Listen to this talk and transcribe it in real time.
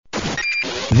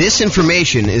This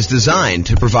information is designed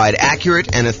to provide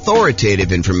accurate and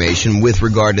authoritative information with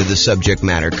regard to the subject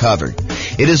matter covered.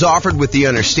 It is offered with the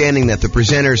understanding that the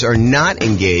presenters are not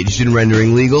engaged in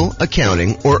rendering legal,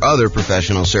 accounting, or other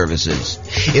professional services.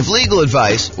 If legal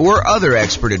advice or other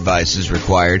expert advice is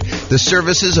required, the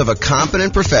services of a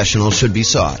competent professional should be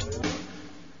sought.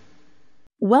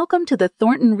 Welcome to the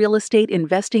Thornton Real Estate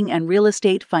Investing and Real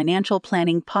Estate Financial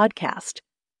Planning Podcast.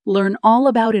 Learn all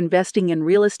about investing in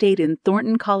real estate in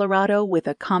Thornton, Colorado with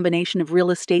a combination of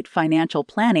real estate financial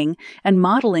planning and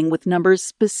modeling with numbers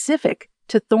specific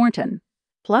to Thornton,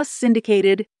 plus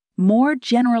syndicated, more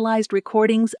generalized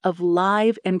recordings of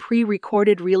live and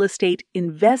pre-recorded real estate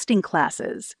investing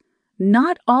classes,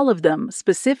 not all of them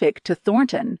specific to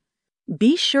Thornton.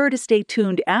 Be sure to stay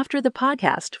tuned after the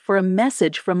podcast for a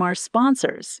message from our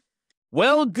sponsors.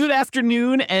 Well, good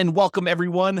afternoon and welcome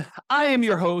everyone. I am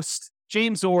your host,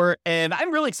 James Orr, and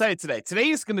I'm really excited today.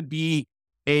 Today is going to be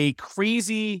a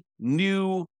crazy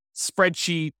new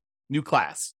spreadsheet, new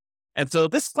class. And so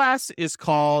this class is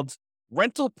called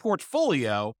Rental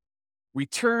Portfolio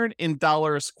Return in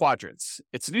Dollars Quadrants.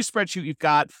 It's a new spreadsheet you've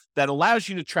got that allows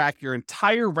you to track your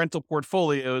entire rental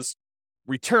portfolio's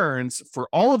returns for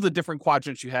all of the different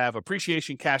quadrants you have: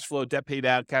 appreciation, cash flow, debt pay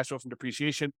down, cash flow from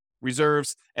depreciation,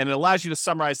 reserves, and it allows you to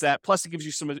summarize that. Plus, it gives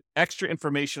you some extra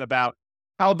information about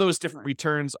how those different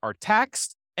returns are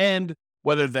taxed and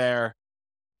whether they're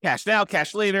cash now,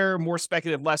 cash later, more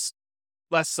speculative, less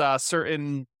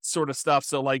certain sort of stuff.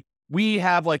 So like we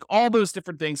have like all those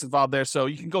different things involved there. So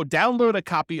you can go download a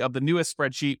copy of the newest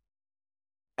spreadsheet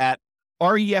at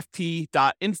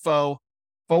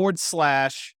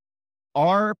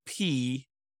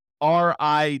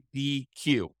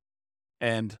refp.info/RPRIDQ.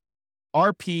 And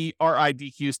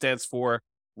RPRIDQ stands for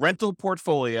Rental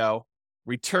Portfolio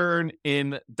Return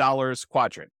in Dollars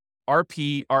Quadrant.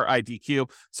 RPRIDQ.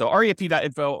 So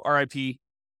refp.info, RIP,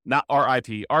 not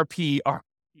RIP,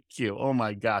 RPRIDQ. Oh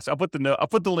my gosh. I'll put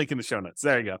the link in the show notes.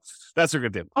 There you go. That's what we're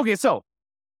gonna do. Okay, so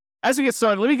as we get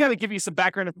started, let me kind of give you some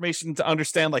background information to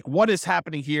understand like what is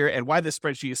happening here and why this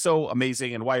spreadsheet is so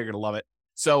amazing and why you're gonna love it.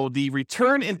 So the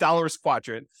Return in Dollars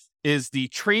Quadrant is the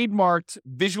trademarked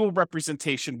visual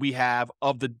representation we have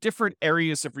of the different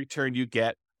areas of return you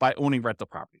get by owning rental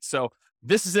properties. So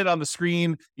this is it on the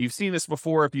screen. You've seen this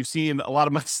before if you've seen a lot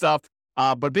of my stuff,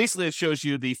 but basically it shows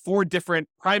you the 4 different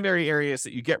primary areas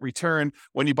that you get return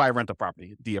when you buy a rental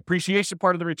property. The appreciation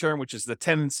part of the return, which is the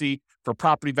tendency for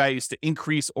property values to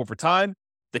increase over time.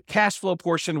 The cash flow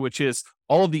portion, which is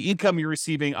all of the income you're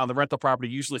receiving on the rental property,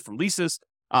 usually from leases,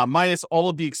 minus all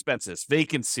of the expenses: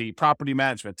 vacancy, property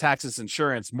management, taxes,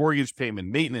 insurance, mortgage payment,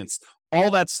 maintenance, all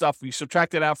that stuff. We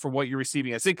subtract it out from what you're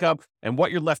receiving as income, and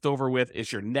what you're left over with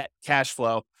is your net cash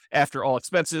flow after all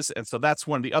expenses. And so that's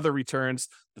one of the other returns.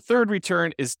 The third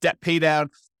return is debt pay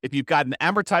down. If you've got an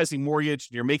amortizing mortgage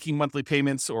and you're making monthly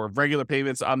payments or regular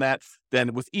payments on that,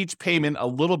 then with each payment, a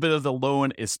little bit of the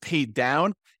loan is paid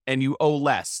down and you owe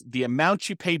less. The amount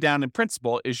you pay down in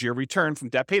principal is your return from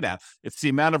debt pay down. It's the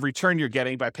amount of return you're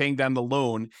getting by paying down the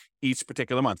loan each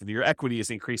particular month, and your equity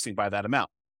is increasing by that amount.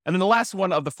 And then the last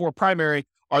one of the 4 primary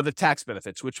are the tax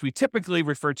benefits, which we typically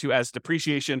refer to as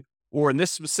depreciation, or in this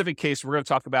specific case, we're going to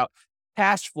talk about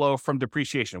cash flow from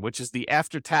depreciation, which is the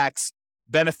after-tax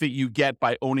benefit you get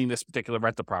by owning this particular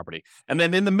rental property. And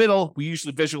then in the middle, we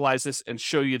usually visualize this and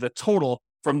show you the total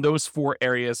from those 4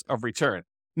 areas of return.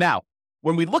 Now,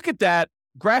 when we look at that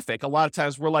graphic, a lot of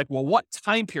times we're like, well, what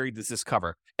time period does this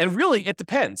cover? And really, it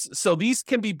depends. So these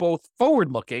can be both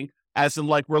forward-looking, as in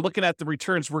like we're looking at the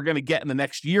returns we're going to get in the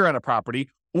next year on a property,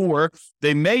 or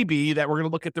they may be that we're going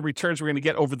to look at the returns we're going to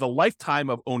get over the lifetime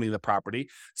of owning the property.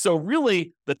 So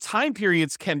really, the time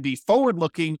periods can be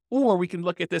forward-looking, or we can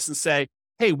look at this and say,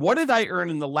 hey, what did I earn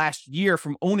in the last year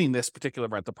from owning this particular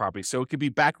rental property? So it could be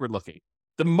backward-looking.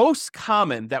 The most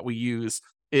common that we use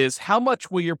is how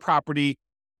much will your property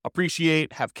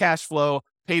appreciate, have cash flow,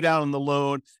 pay down on the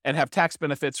loan, and have tax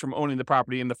benefits from owning the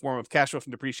property in the form of cash flow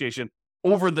from depreciation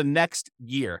over the next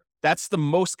year. That's the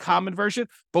most common version,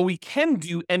 but we can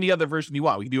do any other version you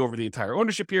want. We can do over the entire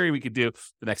ownership period. We could do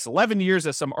the next 11 years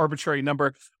as some arbitrary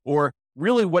number, or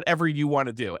really whatever you want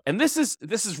to do. And this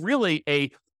is really a,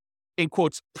 in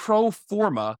quotes, pro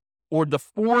forma, or the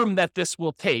form that this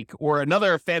will take, or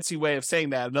another fancy way of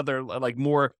saying that, another like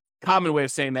more common way of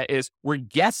saying that is we're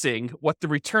guessing what the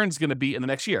return is going to be in the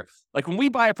next year. Like when we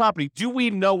buy a property, do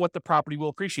we know what the property will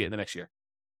appreciate in the next year?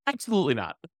 Absolutely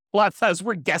not. A lot of times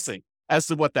we're guessing as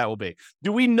to what that will be.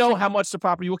 Do we know how much the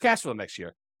property will cash flow next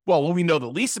year? Well, when we know the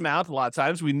lease amount, a lot of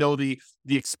times we know the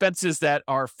expenses that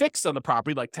are fixed on the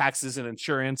property, like taxes and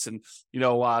insurance and,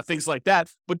 things like that.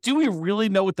 But do we really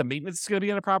know what the maintenance is going to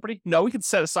be on a property? No, we can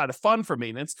set aside a fund for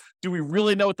maintenance. Do we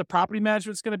really know what the property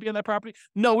management is going to be on that property?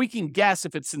 No, we can guess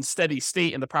if it's in steady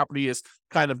state and the property is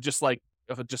kind of just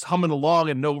humming along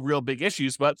and no real big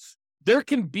issues. But there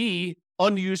can be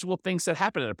unusual things that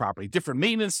happen in a property, different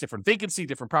maintenance, different vacancy,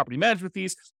 different property management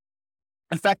fees.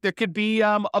 In fact, there could be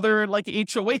other like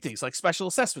HOA things, like special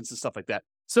assessments and stuff like that.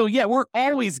 So yeah, we're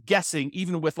always guessing,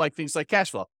 even with like things like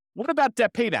cash flow. What about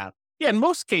debt pay down? Yeah, in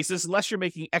most cases, unless you're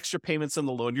making extra payments on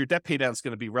the loan, your debt pay down is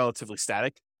going to be relatively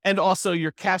static. And also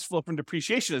your cash flow from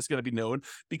depreciation is going to be known,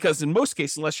 because in most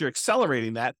cases, unless you're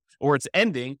accelerating that or it's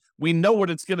ending, we know what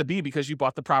it's going to be because you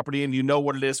bought the property and you know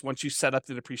what it is once you set up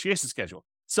the depreciation schedule.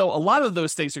 So a lot of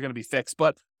those things are going to be fixed,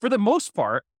 but for the most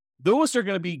part, those are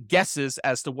going to be guesses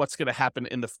as to what's going to happen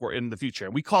in the future.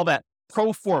 And we call that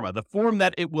pro forma, the form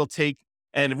that it will take.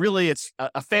 And really, it's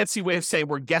a fancy way of saying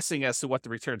we're guessing as to what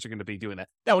the returns are going to be doing that.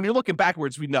 Now, when you're looking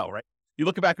backwards, we know, right? You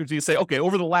look backwards and you say, okay,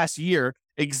 over the last year,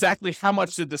 exactly how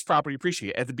much did this property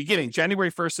appreciate? At the beginning,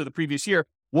 January 1st of the previous year,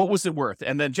 what was it worth?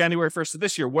 And then January 1st of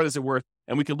this year, what is it worth?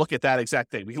 And we can look at that exact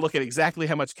thing. We can look at exactly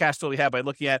how much cash flow we have by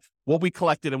looking at what we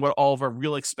collected and what all of our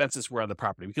real expenses were on the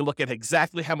property. We can look at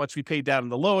exactly how much we paid down in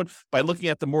the loan by looking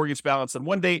at the mortgage balance on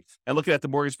one date and looking at the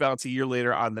mortgage balance a year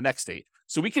later on the next date.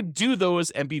 So we can do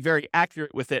those and be very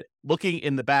accurate with it,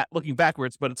 looking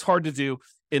backwards, but it's hard to do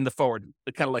in the forward,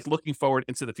 kind of like looking forward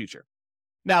into the future.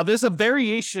 Now, there's a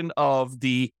variation of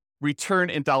the return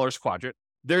in dollars quadrant.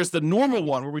 There's the normal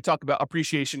one where we talk about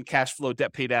appreciation, cash flow,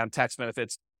 debt pay down, tax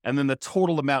benefits, and then the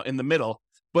total amount in the middle.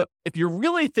 But if you're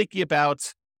really thinking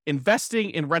about investing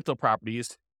in rental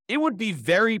properties, it would be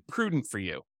very prudent for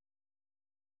you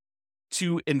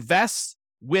to invest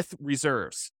with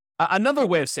reserves. Another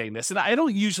way of saying this, and I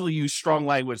don't usually use strong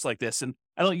language like this, and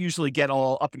I don't usually get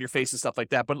all up in your face and stuff like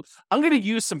that, but I'm going to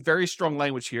use some very strong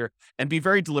language here and be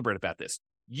very deliberate about this.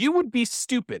 You would be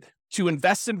stupid to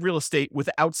invest in real estate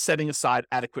without setting aside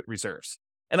adequate reserves.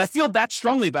 And I feel that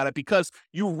strongly about it because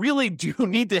you really do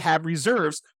need to have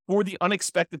reserves for the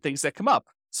unexpected things that come up.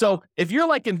 So if you're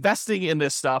like investing in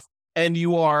this stuff and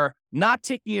you are not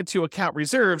taking into account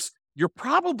reserves, you're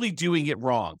probably doing it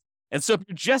wrong. And so if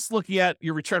you're just looking at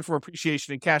your return from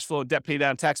appreciation and cash flow, debt pay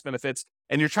down, tax benefits,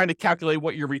 and you're trying to calculate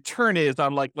what your return is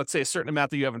on, like, let's say a certain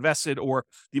amount that you have invested or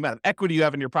the amount of equity you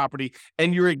have in your property,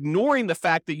 and you're ignoring the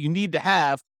fact that you need to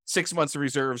have 6 months of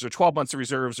reserves or 12 months of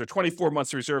reserves or 24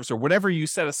 months of reserves or whatever you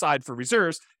set aside for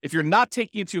reserves, if you're not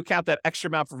taking into account that extra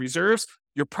amount for reserves,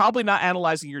 you're probably not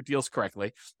analyzing your deals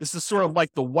correctly. This is sort of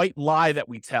like the white lie that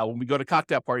we tell when we go to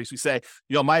cocktail parties. We say,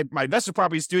 my investment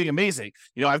property is doing amazing.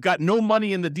 I've got no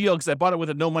money in the deal because I bought it with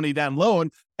a no money down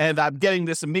loan and I'm getting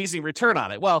this amazing return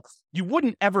on it. Well, you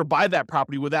wouldn't ever buy that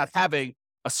property without having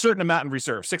a certain amount in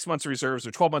reserve, 6 months of reserves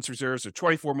or 12 months of reserves or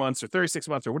 24 months or 36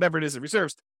 months or whatever it is in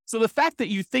reserves. So the fact that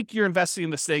you think you're investing in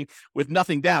this thing with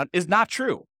nothing down is not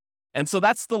true. And so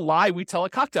that's the lie we tell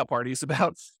at cocktail parties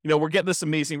about, we're getting this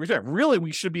amazing return. Really,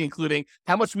 we should be including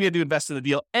how much we had to invest in the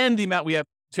deal and the amount we have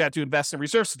to invest in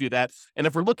reserves to do that. And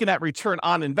if we're looking at return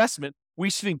on investment, we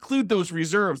should include those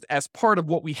reserves as part of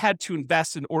what we had to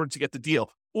invest in order to get the deal.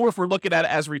 Or if we're looking at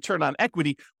it as return on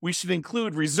equity, we should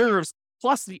include reserves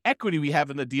plus the equity we have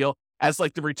in the deal as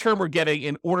like the return we're getting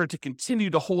in order to continue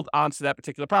to hold on to that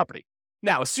particular property.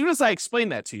 Now, as soon as I explain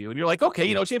that to you and you're like,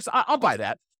 okay, James, I'll buy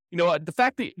that. The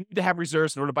fact that you need to have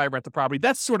reserves in order to buy or rent the property,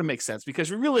 that sort of makes sense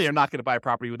because we really are not going to buy a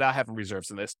property without having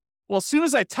reserves in this. Well, as soon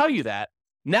as I tell you that,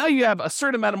 now you have a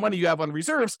certain amount of money you have on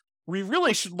reserves, we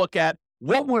really should look at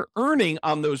what we're earning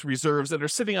on those reserves that are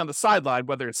sitting on the sideline,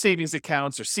 whether it's savings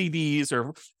accounts or CDs,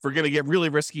 or if we're going to get really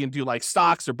risky and do like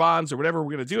stocks or bonds or whatever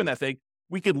we're going to do in that thing.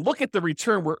 We can look at the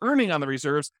return we're earning on the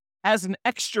reserves as an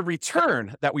extra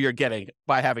return that we are getting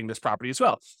by having this property as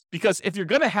well. Because if you're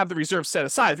going to have the reserve set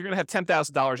aside, if you're going to have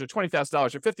 $10,000 or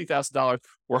 $20,000 or $50,000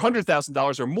 or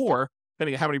 $100,000 or more,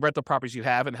 depending on how many rental properties you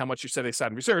have and how much you're setting aside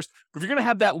in reserves, but if you're going to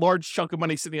have that large chunk of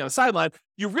money sitting on the sideline,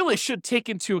 you really should take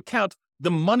into account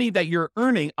the money that you're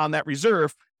earning on that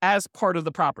reserve as part of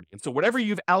the property. And so whatever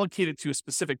you've allocated to a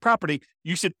specific property,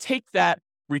 you should take that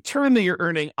return that you're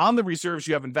earning on the reserves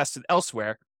you have invested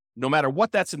elsewhere, no matter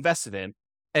what that's invested in,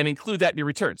 and include that in your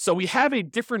return. So we have a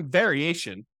different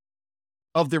variation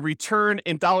of the return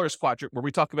in dollars quadrant where we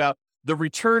talk about the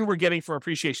return we're getting from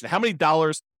appreciation. How many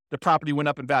dollars the property went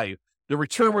up in value? The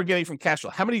return we're getting from cash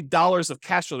flow. How many dollars of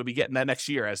cash flow do we get in that next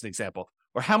year, as an example?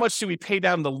 Or how much do we pay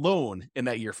down the loan in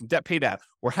that year from debt pay down?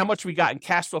 Or how much we got in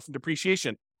cash flow from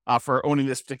depreciation? for owning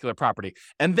this particular property.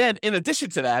 And then in addition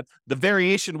to that, the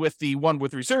variation with the one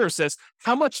with reserves says,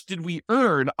 how much did we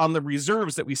earn on the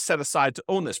reserves that we set aside to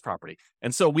own this property?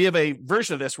 And so we have a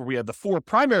version of this where we have the 4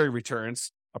 primary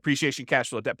returns: appreciation, cash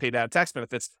flow, debt paid down, tax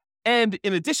benefits. And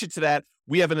in addition to that,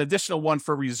 we have an additional one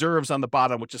for reserves on the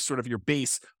bottom, which is sort of your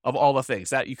base of all the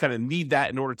things that you kind of need that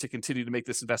in order to continue to make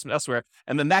this investment elsewhere.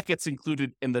 And then that gets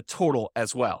included in the total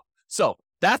as well. So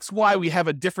that's why we have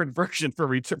a different version for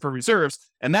reserves.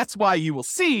 And that's why you will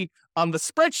see on the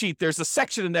spreadsheet, there's a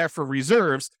section in there for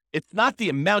reserves. It's not the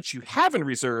amount you have in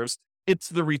reserves. It's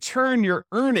the return you're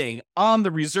earning on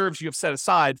the reserves you have set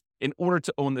aside in order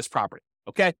to own this property.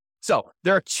 Okay. So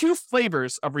there are 2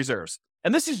 flavors of reserves.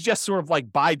 And this is just sort of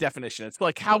like by definition. It's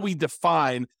like how we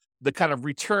define the kind of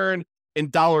return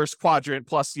in dollars quadrant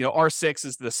plus, R6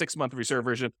 is the 6-month reserve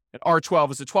version and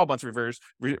R12 is the 12-month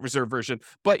reserve version.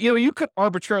 But, you could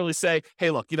arbitrarily say,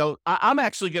 hey, look, I'm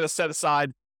actually going to set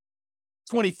aside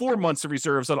 24 months of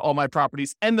reserves on all my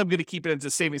properties, and I'm going to keep it into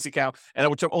a savings account, and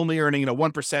which I'm only earning, 1%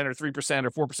 or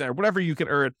 3% or 4% or whatever you can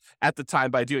earn at the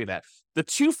time by doing that. The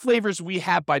 2 flavors we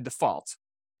have by default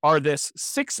are this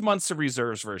 6 months of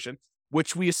reserves version,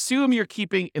 which we assume you're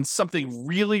keeping in something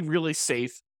really, really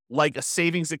safe, like a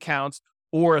savings account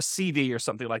or a CD or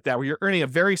something like that, where you're earning a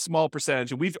very small percentage.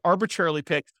 And we've arbitrarily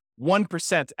picked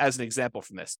 1% as an example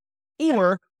from this.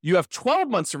 Or you have 12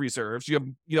 months of reserves.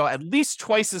 You have, at least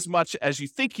twice as much as you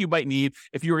think you might need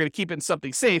if you were going to keep it in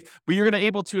something safe, but you're going to be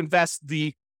able to invest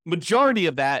the majority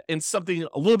of that in something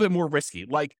a little bit more risky,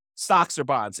 like stocks or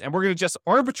bonds. And we're going to just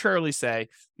arbitrarily say,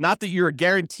 not that you're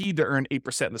guaranteed to earn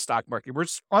 8% in the stock market. We're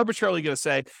just arbitrarily going to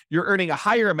say you're earning a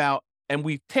higher amount. And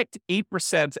we picked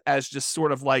 8% as just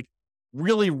sort of like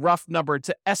really rough number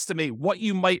to estimate what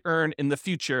you might earn in the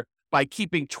future by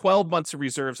keeping 12 months of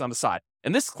reserves on the side.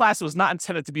 And this class was not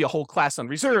intended to be a whole class on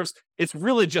reserves. It's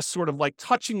really just sort of like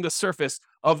touching the surface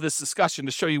of this discussion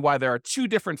to show you why there are 2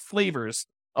 different flavors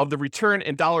of the return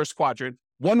in dollars quadrant.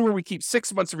 One where we keep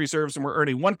 6 months of reserves and we're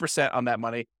earning 1% on that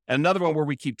money, and another one where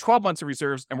we keep 12 months of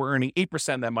reserves and we're earning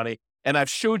 8% on that money. And I've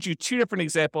showed you 2 different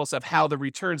examples of how the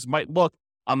returns might look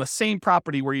on the same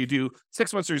property where you do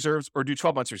 6 months reserves or do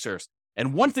 12 months reserves.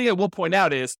 And one thing I will point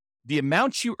out is the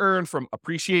amount you earn from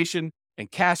appreciation and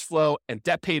cash flow and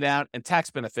debt pay down and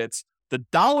tax benefits, the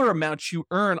dollar amount you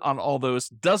earn on all those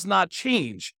does not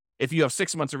change if you have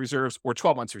 6 months of reserves or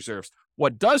 12 months reserves.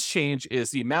 What does change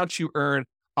is the amount you earn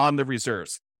on the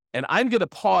reserves. And I'm going to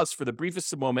pause for the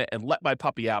briefest moment and let my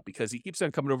puppy out because he keeps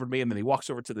on coming over to me and then he walks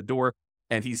over to the door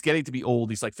and he's getting to be old.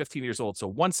 He's like 15 years old. So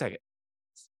 1 second.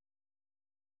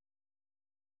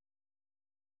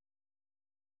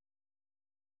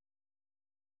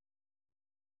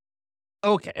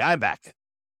 Okay, I'm back.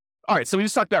 All right, so we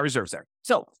just talked about reserves there.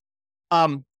 So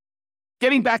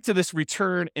getting back to this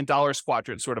return in dollars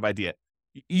quadrant sort of idea,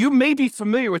 you may be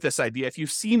familiar with this idea if you've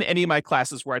seen any of my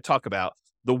classes where I talk about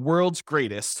the world's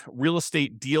greatest real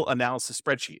estate deal analysis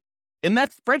spreadsheet. In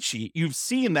that spreadsheet, you've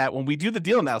seen that when we do the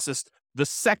deal analysis, the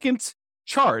second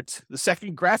chart, the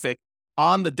second graphic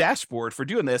on the dashboard for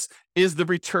doing this is the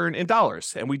return in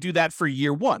dollars. And we do that for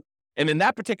year 1. And in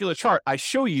that particular chart, I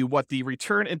show you what the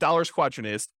return in dollars quadrant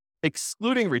is,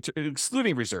 excluding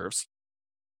reserves.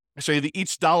 I show you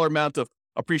each dollar amount of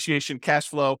appreciation, cash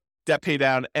flow, debt pay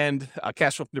down, and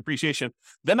cash flow from depreciation.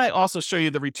 Then I also show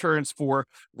you the returns for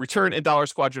return in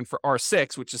dollars quadrant for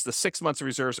R6, which is the 6 months of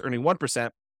reserves earning 1%.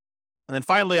 And then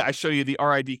finally, I show you the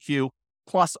RIDQ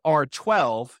plus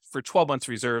R12 for 12 months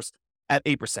reserves at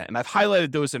 8%. And I've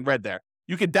highlighted those in red there.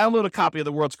 You can download a copy of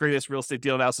the world's greatest real estate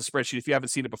deal analysis spreadsheet. If you haven't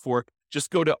seen it before, just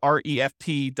go to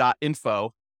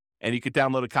refp.info and you could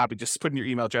download a copy. Just put in your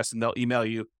email address and they'll email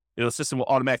you. The system will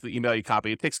automatically email you a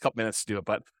copy. It takes a couple minutes to do it,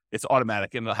 but it's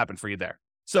automatic and it'll happen for you there.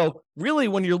 So really,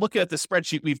 when you're looking at the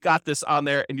spreadsheet, we've got this on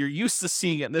there and you're used to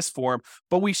seeing it in this form,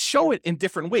 but we show it in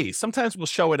different ways. Sometimes we'll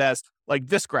show it as like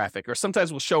this graphic, or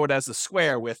sometimes we'll show it as a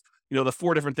square with, the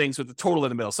 4 different things with the total in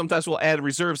the middle. Sometimes we'll add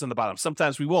reserves on the bottom.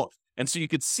 Sometimes we won't. And so you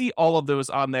could see all of those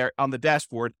on there on the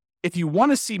dashboard. If you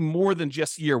want to see more than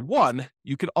just year 1,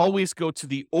 you can always go to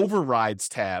the overrides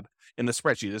tab in the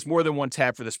spreadsheet. There's more than one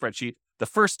tab for the spreadsheet. The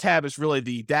first tab is really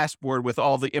the dashboard with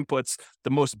all the inputs, the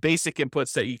most basic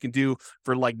inputs that you can do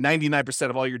for like 99%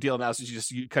 of all your deal analysis.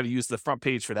 You kind of use the front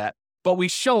page for that. But we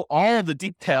show all of the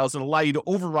details and allow you to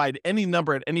override any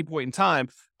number at any point in time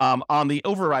on the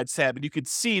overrides tab. And you could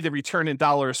see the return in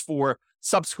dollars for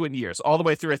subsequent years, all the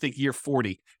way through, I think, year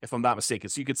 40, if I'm not mistaken.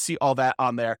 So you could see all that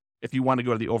on there if you want to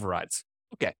go to the overrides.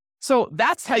 Okay, so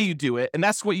that's how you do it. And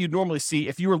that's what you normally see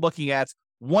if you were looking at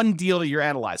one deal that you're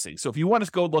analyzing. So if you want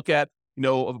to go look at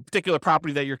a particular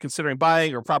property that you're considering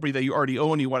buying or a property that you already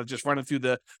own, you want to just run it through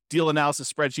the deal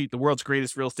analysis spreadsheet, the world's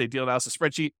greatest real estate deal analysis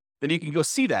spreadsheet, then you can go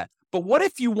see that. But what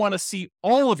if you want to see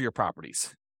all of your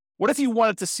properties? What if you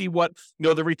wanted to see what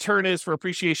the return is for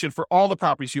appreciation for all the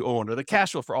properties you own, or the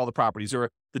cash flow for all the properties,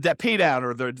 or the debt pay down,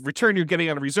 or the return you're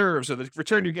getting on reserves, or the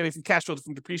return you're getting from cash flow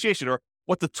from depreciation, or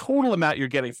what the total amount you're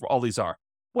getting for all these are?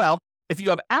 Well, if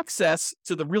you have access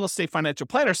to the real estate financial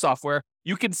planner software,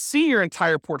 you can see your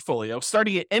entire portfolio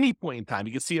starting at any point in time.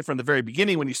 You can see it from the very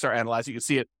beginning when you start analyzing. You can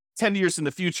see it 10 years in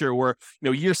the future, or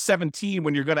year 17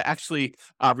 when you're going to actually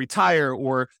retire,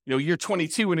 or year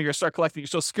 22 when you're going to start collecting your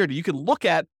Social Security. You can look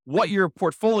at what your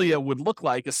portfolio would look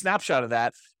like, a snapshot of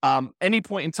that, any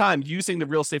point in time using the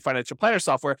real estate financial planner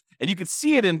software, and you can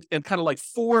see it in kind of like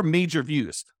 4 major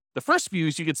views. The first view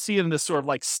is you can see it in this sort of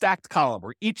like stacked column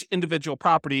where each individual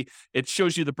property, it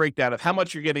shows you the breakdown of how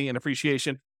much you're getting in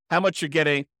appreciation, how much you're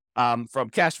getting from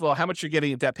cash flow, how much you're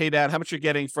getting in debt pay down, how much you're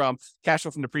getting from cash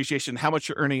flow from depreciation, how much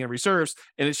you're earning in reserves.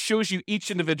 And it shows you each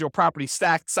individual property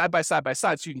stacked side by side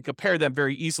so you can compare them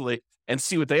very easily and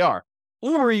see what they are.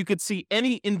 Or you could see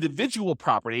any individual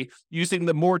property using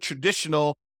the more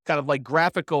traditional kind of like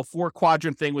graphical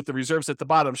 4-quadrant thing with the reserves at the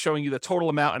bottom, showing you the total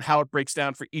amount and how it breaks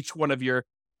down for each one of your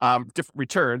different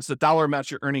returns, the dollar amounts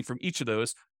you're earning from each of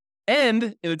those.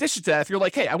 And in addition to that, if you're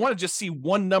like, hey, I want to just see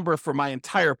one number for my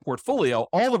entire portfolio,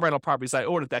 all the rental properties I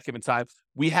own at that given time,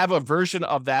 we have a version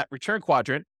of that return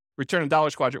in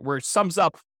dollars quadrant, where it sums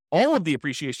up all of the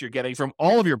appreciation you're getting from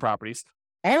all of your properties,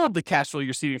 all of the cash flow you're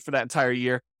receiving for that entire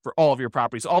year for all of your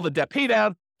properties, all the debt pay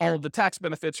down, all of the tax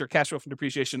benefits or cash flow from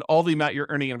depreciation, all the amount you're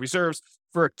earning in reserves,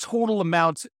 for a total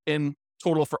amount in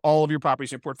total for all of your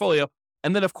properties in your portfolio.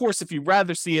 And then, of course, if you'd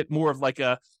rather see it more of like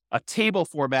a table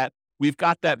format, we've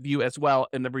got that view as well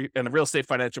in the Real Estate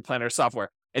Financial Planner software.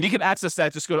 And you can access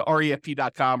that. Just go to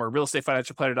refp.com or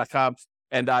realestatefinancialplanner.com,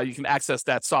 and you can access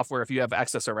that software if you have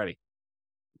access already.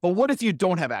 But what if you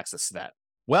don't have access to that?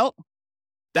 Well,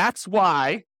 that's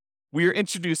why we are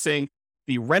introducing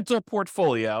the rental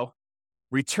portfolio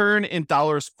return in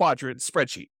dollars quadrant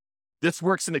spreadsheet. This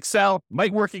works in Excel,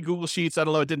 might work in Google Sheets. I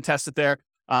don't know. I didn't test it there.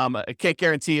 I can't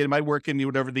guarantee it might work in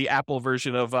whatever the Apple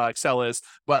version of Excel is,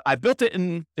 but I built it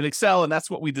in Excel, and that's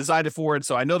what we designed it for. And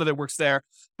so I know that it works there.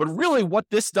 But really what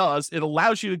this does, it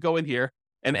allows you to go in here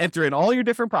and enter in all your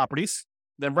different properties,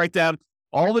 then write down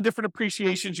all the different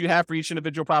appreciations you have for each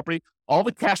individual property, all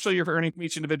the cash flow you're earning from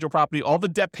each individual property, all the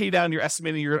debt pay down you're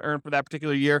estimating you're going to earn for that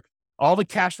particular year, all the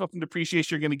cash flow from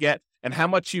depreciation you're going to get, and how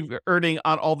much you're earning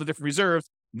on all the different reserves.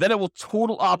 Then it will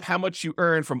total up how much you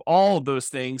earn from all of those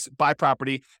things by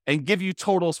property and give you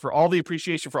totals for all the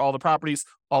appreciation for all the properties,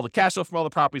 all the cash flow from all the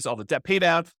properties, all the debt pay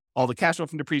down, all the cash flow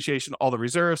from depreciation, all the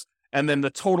reserves, and then the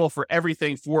total for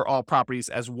everything for all properties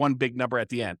as one big number at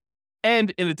the end.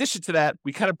 And in addition to that,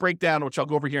 we kind of break down, which I'll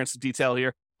go over here in some detail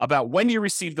here, about when you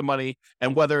receive the money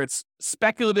and whether it's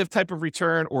speculative type of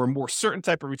return or a more certain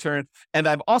type of return. And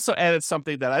I've also added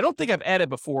something that I don't think I've added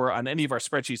before on any of our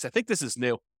spreadsheets. I think this is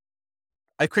new.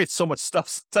 I create so much stuff,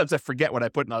 sometimes I forget what I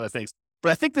put in other things,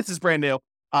 but I think this is brand new.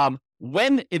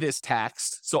 When it is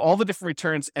taxed, so all the different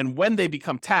returns and when they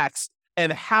become taxed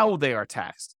and how they are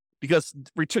taxed, because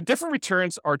different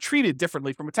returns are treated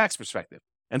differently from a tax perspective.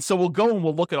 And so we'll go and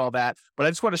we'll look at all that, but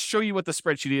I just want to show you what the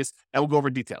spreadsheet is and we'll go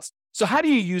over details. So how do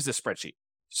you use this spreadsheet?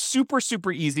 Super,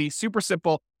 super easy, super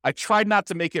simple. I tried not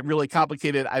to make it really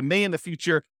complicated. I may in the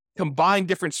future combine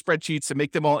different spreadsheets and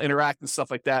make them all interact and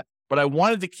stuff like that. But I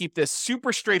wanted to keep this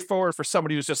super straightforward for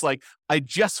somebody who's just like, I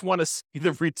just want to see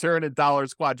the return in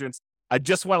dollars quadrants. I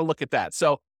just want to look at that.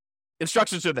 So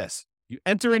instructions are this. You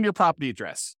enter in your property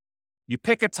address. You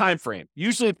pick a time frame.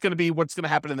 Usually it's going to be what's going to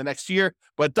happen in the next year,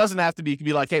 but it doesn't have to be. It can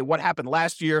be like, hey, what happened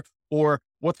last year or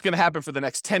what's going to happen for the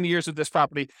next 10 years with this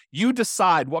property. You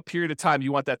decide what period of time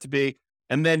you want that to be.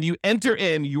 And then you enter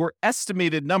in your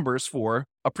estimated numbers for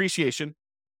appreciation,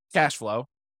 cash flow,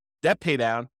 debt pay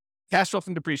down, cash flow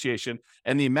from depreciation,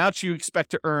 and the amount you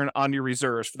expect to earn on your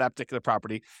reserves for that particular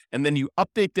property. And then you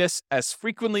update this as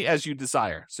frequently as you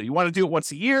desire. So you want to do it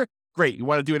once a year? Great. You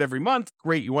want to do it every month?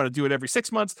 Great. You want to do it every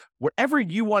 6 months? Whatever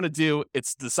you want to do,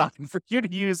 it's designed for you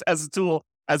to use as a tool,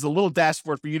 as a little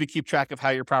dashboard for you to keep track of how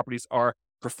your properties are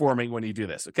performing when you do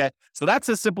this. Okay. So that's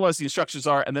as simple as the instructions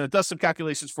are. And then it does some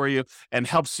calculations for you and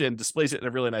helps you and displays it in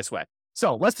a really nice way.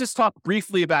 So let's just talk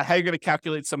briefly about how you're going to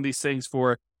calculate some of these things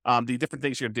for the different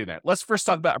things you're going to do now. Let's first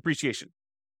talk about appreciation.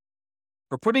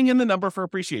 For putting in the number for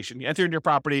appreciation, you enter in your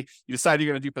property, you decide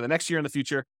you're going to do for the next year in the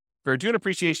future. For doing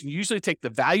appreciation, you usually take the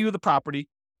value of the property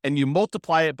and you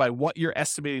multiply it by what you're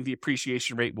estimating the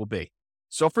appreciation rate will be.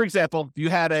 So for example, if you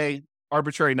had a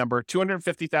arbitrary number,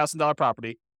 $250,000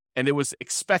 property, and it was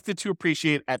expected to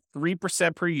appreciate at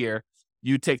 3% per year,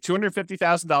 you'd take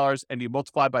 $250,000 and you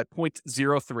multiply by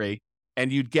 0.03,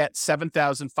 and you'd get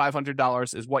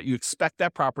 $7,500 is what you expect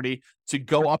that property to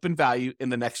go up in value in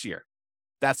the next year.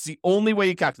 That's the only way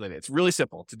you calculate it. It's really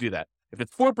simple to do that. If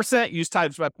it's 4%, you use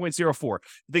times by 0.04. If you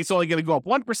think it's only going to go up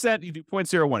 1%, you do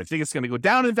 0.01. If you think it's going to go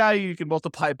down in value, you can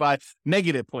multiply it by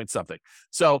negative point something.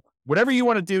 So whatever you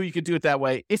want to do, you can do it that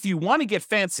way. If you want to get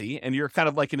fancy and you're kind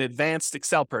of like an advanced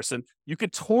Excel person, you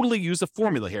could totally use a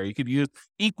formula here. You could use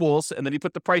equals, and then you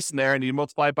put the price in there and you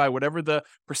multiply it by whatever the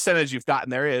percentage you've gotten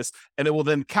there is, and it will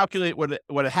then calculate what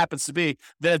it happens to be.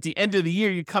 Then at the end of the year,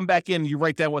 you come back in and you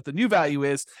write down what the new value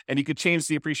is, and you could change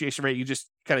the appreciation rate. You just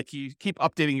kind of keep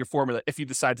updating your formula if you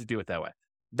decide to do it that way.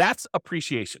 That's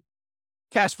appreciation.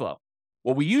 Cash flow.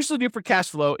 What we usually do for cash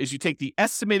flow is you take the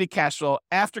estimated cash flow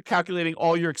after calculating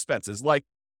all your expenses, like,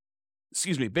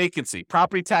 vacancy,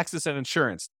 property taxes and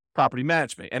insurance, property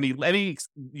management, any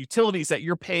utilities that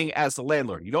you're paying as the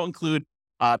landlord. You don't include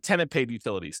tenant paid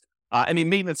utilities, any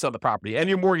maintenance on the property, and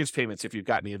your mortgage payments if you've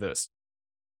got any of those.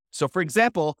 So for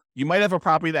example, you might have a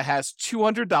property that has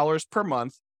 $200 per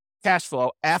month cash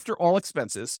flow after all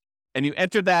expenses, and you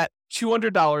enter that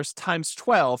 $200 times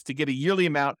 12 to get a yearly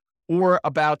amount, or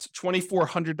about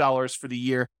 $2,400 for the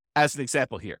year as an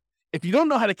example here. If you don't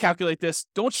know how to calculate this,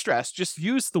 don't stress. Just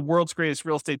use the world's greatest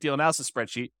real estate deal analysis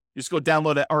spreadsheet. Just go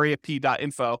download at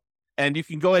refp.info, and you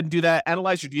can go ahead and do that,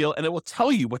 analyze your deal, and it will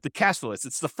tell you what the cash flow is.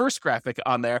 It's the first graphic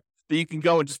on there that you can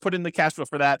go and just put in the cash flow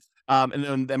for that,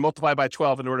 and then multiply by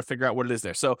 12 in order to figure out what it is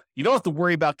there. So you don't have to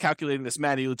worry about calculating this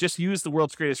manually. Just use the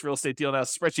world's greatest real estate deal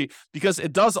analysis spreadsheet, because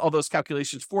it does all those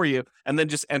calculations for you, and then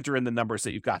just enter in the numbers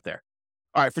that you've got there.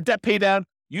 All right, for debt pay down,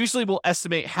 usually we'll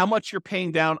estimate how much you're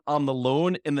paying down on the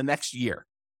loan in the next year.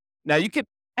 Now, you can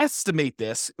estimate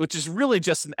this, which is really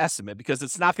just an estimate because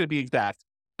it's not going to be exact,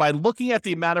 by looking at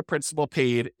the amount of principal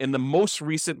paid in the most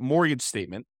recent mortgage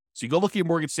statement. So you go look at your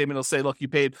mortgage statement, it'll say, look, you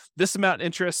paid this amount in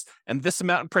interest and this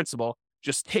amount in principal.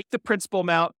 Just take the principal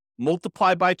amount,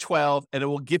 multiply by 12, and it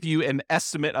will give you an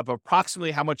estimate of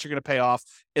approximately how much you're going to pay off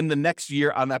in the next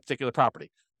year on that particular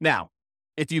property. Now,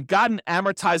 if you've got an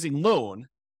amortizing loan,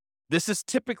 this is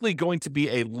typically going to be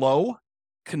a low,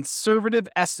 conservative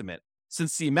estimate,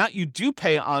 since the amount you do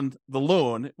pay on the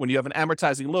loan when you have an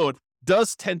amortizing loan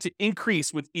does tend to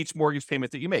increase with each mortgage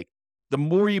payment that you make. The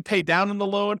more you pay down on the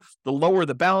loan, the lower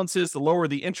the balance is, the lower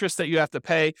the interest that you have to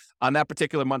pay on that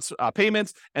particular month's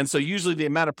payments. And so usually the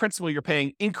amount of principal you're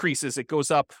paying increases. It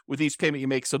goes up with each payment you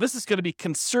make. So this is going to be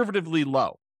conservatively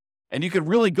low. And you can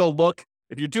really go look.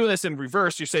 If you're doing this in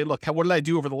reverse, you're saying, look, what did I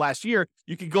do over the last year?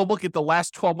 You can go look at the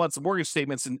last 12 months of mortgage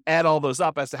statements and add all those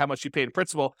up as to how much you paid in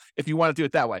principal if you want to do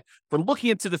it that way. For looking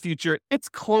into the future, it's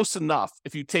close enough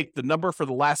if you take the number for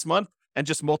the last month and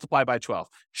just multiply by 12.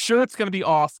 Sure, it's going to be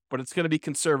off, but it's going to be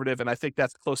conservative, and I think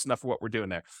that's close enough for what we're doing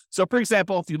there. So, for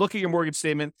example, if you look at your mortgage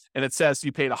statement and it says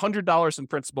you paid $100 in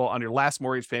principal on your last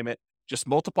mortgage payment, just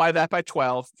multiply that by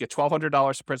 12, get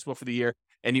 $1,200 in principal for the year,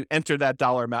 and you enter that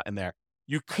dollar amount in there.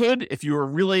 You could, if you were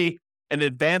really an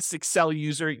advanced Excel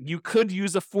user, you could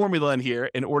use a formula in here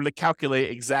in order to calculate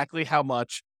exactly how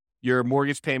much your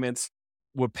mortgage payments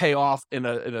would pay off in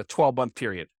a 12-month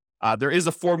period. There is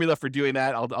a formula for doing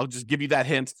that. I'll just give you that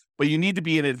hint, but you need to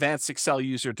be an advanced Excel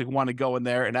user to want to go in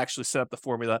there and actually set up the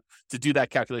formula to do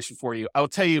that calculation for you. I will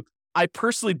tell you, I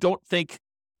personally don't think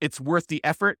it's worth the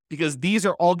effort because these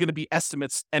are all going to be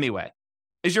estimates anyway.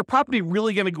 Is your property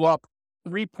really going to go up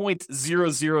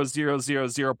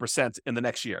 3.00000% in the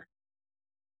next year?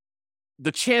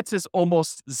 The chance is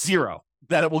almost zero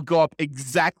that it will go up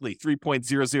exactly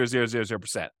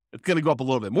 3.00000%. It's going to go up a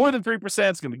little bit more than 3%.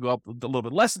 It's going to go up a little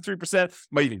bit less than 3%.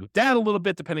 Might even go down a little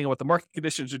bit depending on what the market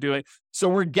conditions are doing. So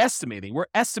we're guesstimating. We're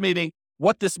estimating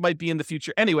what this might be in the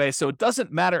future anyway. So it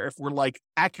doesn't matter if we're like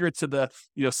accurate to the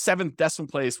seventh decimal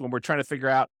place when we're trying to figure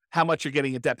out how much you're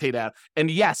getting in debt pay down.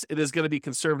 And yes, it is going to be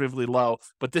conservatively low,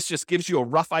 but this just gives you a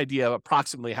rough idea of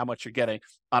approximately how much you're getting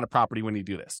on a property when you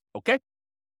do this. Okay.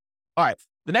 All right.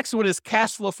 The next one is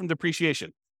cash flow from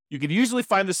depreciation. You can usually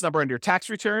find this number on your tax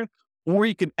return, or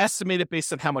you can estimate it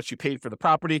based on how much you paid for the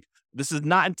property. This is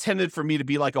not intended for me to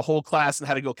be like a whole class on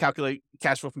how to go calculate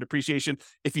cash flow from depreciation.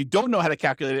 If you don't know how to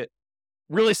calculate it,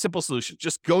 really simple solution.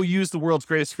 Just go use the world's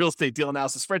greatest real estate deal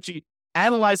analysis spreadsheet.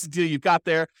 Analyze the deal you've got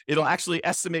there. It'll actually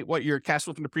estimate what your cash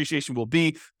flow from depreciation will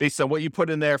be based on what you put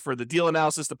in there for the deal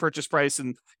analysis, the purchase price,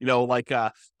 and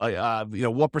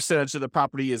what percentage of the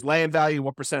property is land value,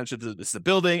 what percentage of is the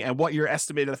building, and what your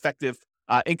estimated effective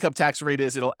income tax rate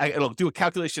is. It'll do a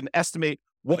calculation, estimate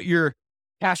what your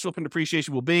cash flow from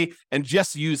depreciation will be, and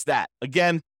just use that.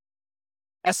 Again,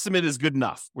 estimate is good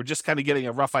enough. We're just kind of getting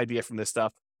a rough idea from this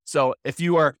stuff. So if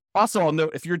you are also, I'll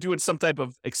note, if you're doing some type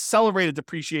of accelerated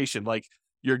depreciation, like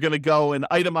you're going to go and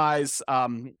itemize,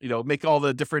 make all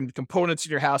the different components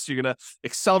in your house. You're going to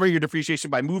accelerate your depreciation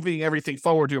by moving everything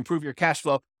forward to improve your cash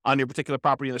flow on your particular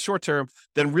property in the short term.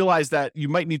 Then realize that you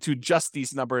might need to adjust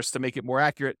these numbers to make it more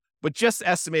accurate, but just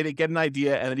estimate it, get an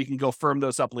idea, and then you can go firm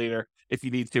those up later if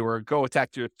you need to, or go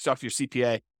talk to your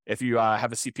CPA if you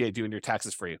have a CPA doing your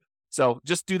taxes for you. So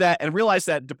just do that and realize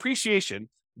that depreciation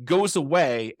goes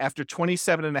away after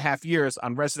 27 and a half years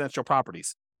on residential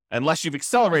properties, unless you've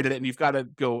accelerated it and you've got to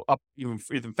go up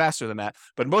even faster than that.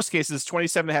 But in most cases,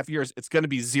 27 and a half years, it's going to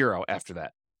be zero after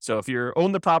that. So if you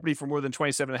own the property for more than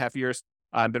 27 and a half years,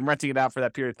 and been renting it out for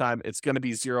that period of time, it's going to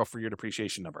be zero for your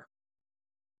depreciation number.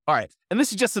 All right. And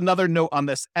this is just another note on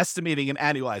this estimating and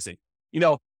annualizing.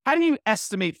 How do you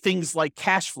estimate things like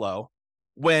cash flow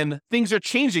when things are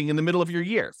changing in the middle of your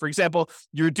year? For example,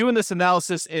 you're doing this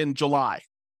analysis in July.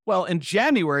 Well, in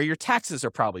January, your taxes are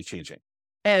probably changing.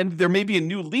 And there may be a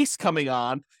new lease coming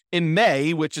on in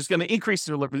May, which is going to increase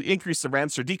the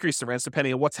rents or decrease the rents,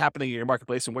 depending on what's happening in your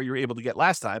marketplace and what you were able to get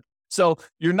last time. So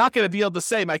you're not going to be able to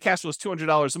say my cash flow is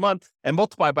 $200 a month and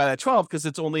multiply by that 12 because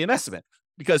it's only an estimate,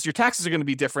 because your taxes are going to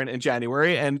be different in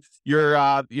January, and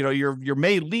your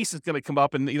May lease is going to come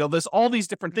up, and there's all these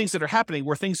different things that are happening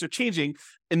where things are changing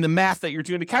in the math that you're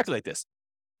doing to calculate this.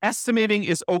 Estimating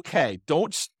is okay.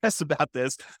 Don't stress about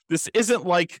this. This isn't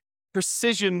like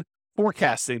precision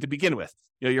forecasting to begin with.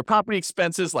 Your property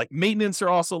expenses like maintenance are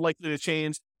also likely to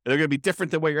change. They're going to be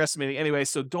different than what you're estimating anyway.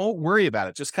 So don't worry about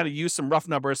it. Just kind of use some rough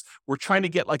numbers. We're trying to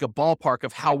get like a ballpark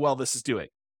of how well this is doing.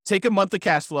 Take a month of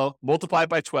cash flow, multiply it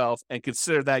by 12, and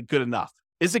consider that good enough.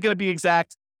 Is it going to be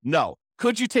exact? No.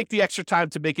 Could you take the extra time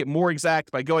to make it more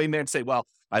exact by going there and say, well,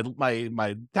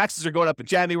 my taxes are going up in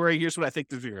January. Here's what I think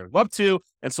they're going to go up to.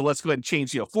 And so let's go ahead and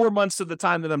change, 4 months of the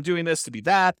time that I'm doing this to be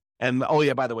that. And oh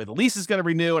yeah, by the way, the lease is going to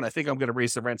renew, and I think I'm going to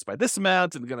raise the rents by this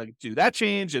amount, and I'm going to do that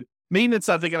change. And maintenance,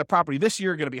 I think on a property this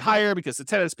year going to be higher because the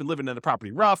tenant's been living in the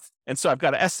property rough. And so I've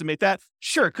got to estimate that.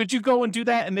 Sure. Could you go and do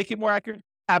that and make it more accurate?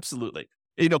 Absolutely.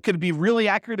 Could it be really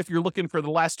accurate if you're looking for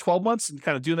the last 12 months and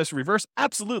kind of doing this in reverse?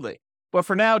 Absolutely. But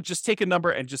for now, just take a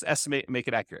number and just estimate and make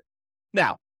it accurate.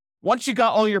 Now, once you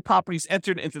got all your properties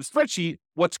entered into the spreadsheet,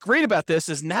 what's great about this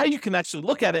is now you can actually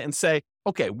look at it and say,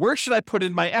 okay, where should I put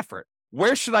in my effort?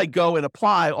 Where should I go and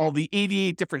apply all the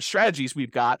 88 different strategies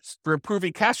we've got for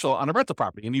improving cash flow on a rental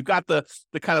property? And you've got the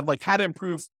kind of like how to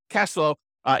improve cash flow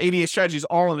 88 strategies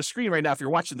all on the screen right now if you're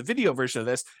watching the video version of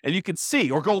this, and you can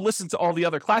see, or go listen to all the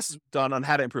other classes we've done on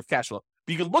how to improve cash flow.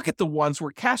 But you can look at the ones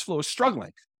where cash flow is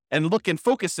struggling and look and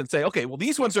focus and say, okay, well,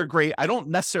 these ones are great. I don't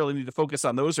necessarily need to focus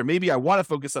on those, or maybe I want to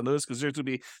focus on those because those would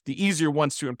be the easier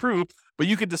ones to improve. But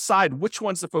you can decide which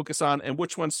ones to focus on and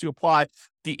which ones to apply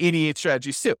the 88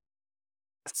 strategies to.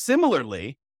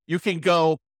 Similarly, you can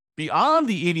go beyond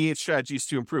the 88 strategies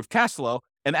to improve cash flow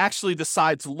and actually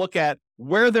decide to look at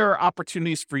where there are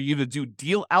opportunities for you to do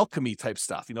deal alchemy type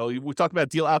stuff. We talked about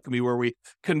deal alchemy where we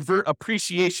convert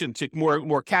appreciation to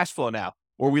more cash flow now,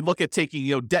 or we look at taking,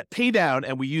 debt pay down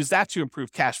and we use that to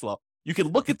improve cash flow. You can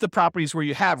look at the properties where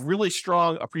you have really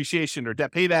strong appreciation or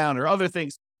debt pay down or other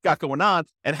things got going on,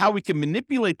 and how we can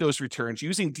manipulate those returns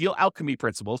using deal alchemy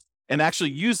principles and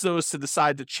actually use those to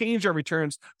decide to change our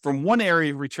returns from one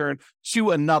area of return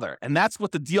to another. And that's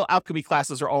what the deal alchemy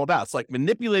classes are all about. It's like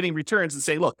manipulating returns and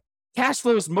saying, look, cash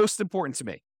flow is most important to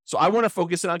me, so I want to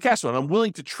focus in on cash flow. And I'm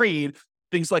willing to trade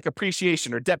things like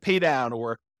appreciation or debt pay down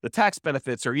or the tax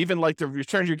benefits, or even like the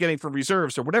returns you're getting from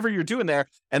reserves or whatever you're doing there.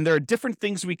 And there are different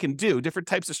things we can do, different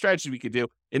types of strategies we can do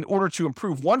in order to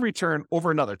improve one return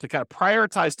over another, to kind of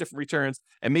prioritize different returns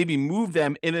and maybe move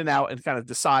them in and out and kind of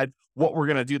decide what we're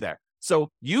going to do there.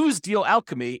 So use deal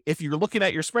alchemy if you're looking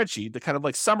at your spreadsheet, the kind of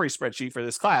like summary spreadsheet for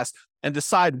this class, and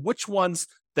decide which ones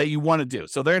that you want to do.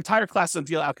 So their entire class on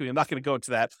deal alchemy, I'm not going to go into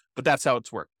that, but that's how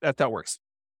it's worked. That works.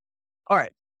 All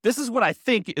right. This is what I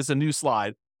think is a new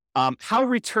slide. How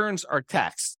returns are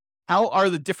taxed. How are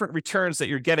the different returns that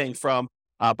you're getting from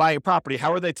buying a property?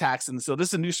 How are they taxed? And so this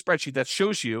is a new spreadsheet that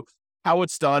shows you how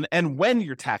it's done and when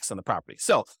you're taxed on the property.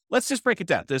 So let's just break it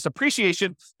down. There's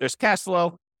appreciation, there's cash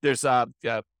flow, there's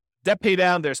debt pay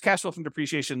down, there's cash flow from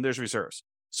depreciation, there's reserves.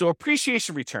 So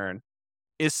appreciation return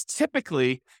is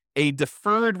typically a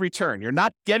deferred return. You're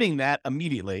not getting that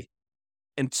immediately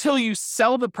until you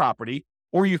sell the property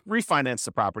or you refinance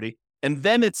the property, and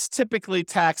then it's typically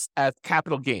taxed as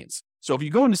capital gains. So if you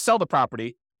go in to sell the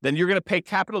property, then you're going to pay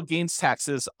capital gains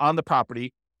taxes on the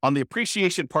property on the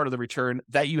appreciation part of the return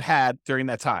that you had during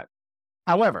that time.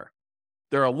 However,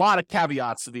 there are a lot of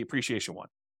caveats to the appreciation one.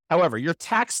 However, you're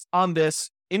taxed on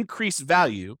this increased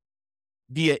value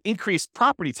via increased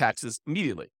property taxes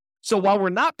immediately. So while we're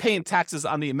not paying taxes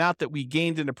on the amount that we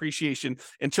gained in appreciation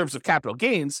in terms of capital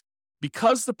gains,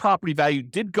 because the property value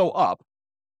did go up,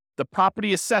 the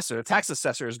property assessor, the tax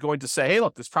assessor, is going to say, hey,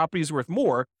 look, this property is worth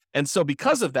more. And so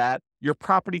because of that, your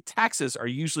property taxes are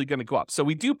usually going to go up. So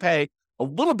we do pay a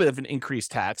little bit of an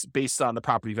increased tax based on the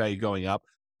property value going up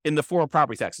in the form of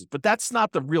property taxes. But that's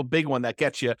not the real big one that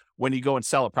gets you when you go and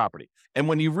sell a property. And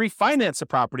when you refinance a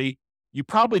property, you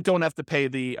probably don't have to pay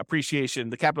the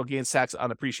appreciation, the capital gains tax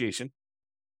on appreciation.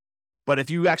 But if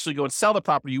you actually go and sell the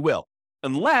property, you will,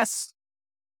 unless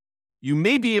you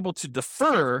may be able to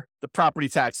defer the property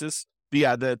taxes,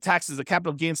 the taxes, the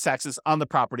capital gains taxes on the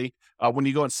property when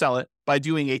you go and sell it by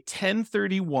doing a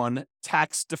 1031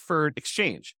 tax deferred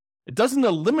exchange. It doesn't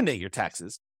eliminate your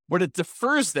taxes, but it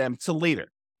defers them to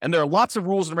later. And there are lots of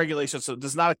rules and regulations, so it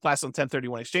does not apply on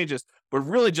 1031 exchanges, but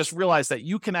really just realize that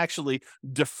you can actually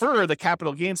defer the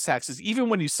capital gains taxes even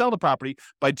when you sell the property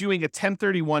by doing a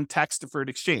 1031 tax deferred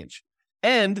exchange.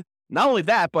 And not only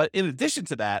that, but in addition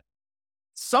to that,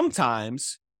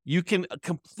 sometimes you can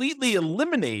completely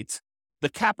eliminate the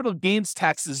capital gains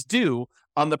taxes due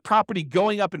on the property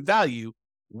going up in value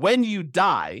when you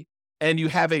die and you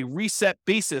have a reset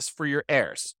basis for your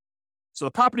heirs. So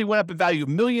the property went up in value $1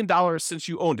 million since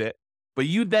you owned it, but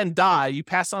you then die, you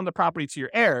pass on the property to your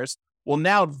heirs. Well,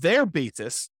 now their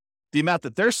basis, the amount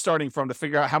that they're starting from to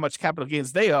figure out how much capital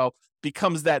gains they owe,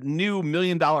 becomes that new $1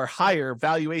 million higher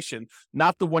valuation,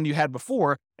 not the one you had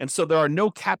before. And so there are no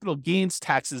capital gains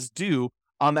taxes due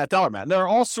on that dollar amount. And there are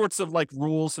all sorts of like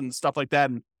rules and stuff like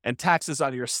that and taxes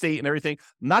on your estate and everything.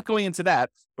 I'm not going into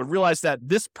that, but realize that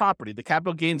this property, the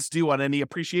capital gains due on any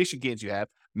appreciation gains you have,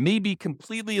 may be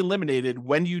completely eliminated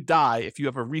when you die if you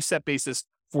have a reset basis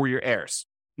for your heirs.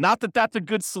 Not that that's a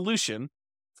good solution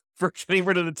for getting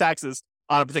rid of the taxes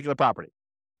on a particular property.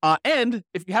 And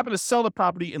if you happen to sell the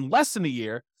property in less than a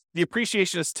year, the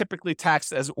appreciation is typically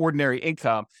taxed as ordinary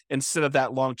income instead of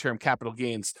that long-term capital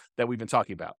gains that we've been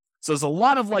talking about. So there's a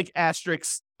lot of like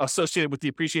asterisks associated with the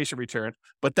appreciation return,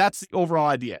 but that's the overall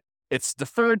idea. It's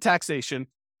deferred taxation,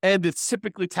 and it's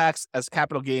typically taxed as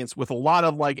capital gains with a lot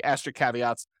of like asterisk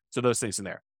caveats to those things in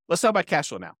there. Let's talk about cash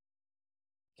flow now.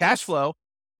 Cash flow,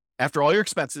 after all your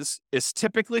expenses, is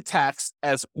typically taxed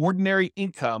as ordinary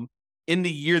income in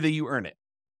the year that you earn it.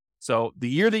 So the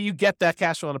year that you get that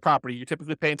cash flow on the property, you're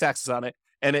typically paying taxes on it,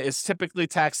 and it is typically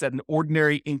taxed at an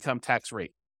ordinary income tax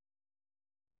rate.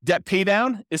 Debt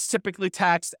paydown is typically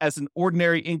taxed as an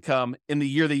ordinary income in the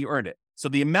year that you earn it. So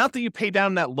the amount that you pay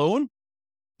down that loan,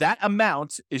 that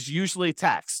amount is usually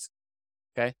taxed.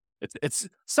 Okay. It's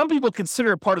some people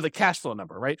consider it part of the cash flow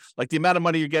number, right? Like the amount of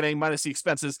money you're getting minus the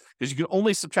expenses, because you can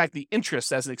only subtract the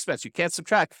interest as an expense. You can't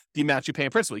subtract the amount you pay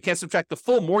in principal. You can't subtract the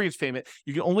full mortgage payment.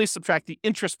 You can only subtract the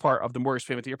interest part of the mortgage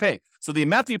payment that you're paying. So the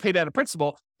amount that you pay down in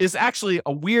principal is actually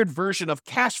a weird version of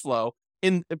cash flow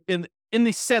in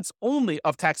the sense only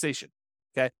of taxation.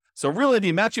 Okay. So really the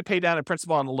amount you pay down in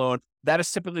principal on the loan, that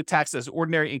is typically taxed as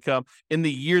ordinary income in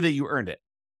the year that you earned it.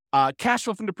 Cash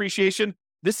flow from depreciation,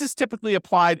 this is typically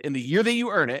applied in the year that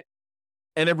you earn it,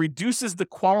 and it reduces the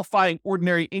qualifying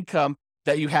ordinary income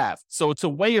that you have. So it's a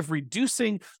way of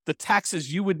reducing the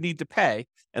taxes you would need to pay.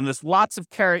 And there's lots of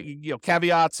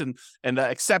caveats and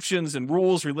exceptions and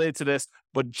rules related to this.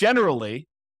 But generally,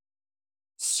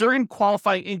 certain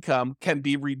qualifying income can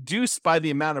be reduced by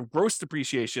the amount of gross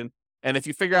depreciation. And if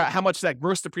you figure out how much that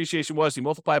gross depreciation was, you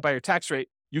multiply it by your tax rate,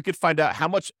 you could find out how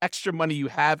much extra money you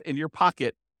have in your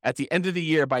pocket at the end of the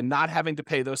year by not having to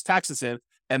pay those taxes in.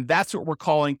 And that's what we're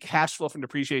calling cash flow from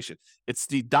depreciation. It's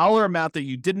the dollar amount that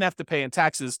you didn't have to pay in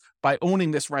taxes by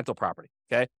owning this rental property.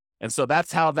 Okay. And so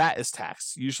that's how that is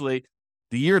taxed. Usually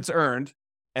the year it's earned,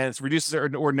 and it reduces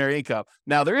an ordinary income.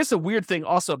 Now, there is a weird thing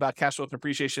also about cash flow from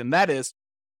depreciation. And that is,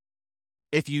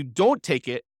 if you don't take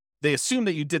it, they assume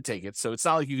that you did take it. So it's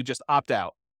not like you could just opt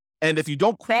out. And if you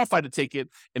don't qualify to take it,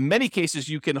 in many cases,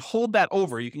 you can hold that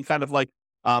over. You can kind of like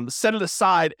set it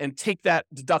aside and take that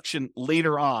deduction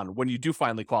later on when you do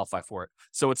finally qualify for it.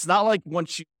 So it's not like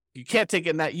once you can't take it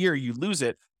in that year, you lose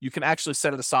it. You can actually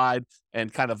set it aside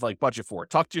and kind of like budget for it.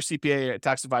 Talk to your CPA or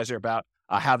tax advisor about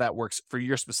how that works for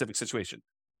your specific situation.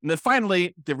 And then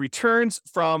finally, the returns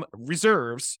from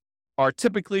reserves are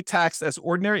typically taxed as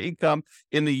ordinary income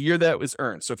in the year that it was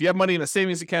earned. So if you have money in a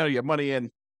savings account or you have money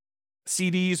in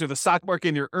CDs or the stock market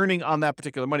and you're earning on that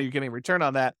particular money, you're getting a return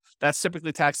on that, that's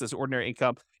typically taxed as ordinary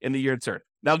income in the year it's earned.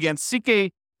 Now, again, seek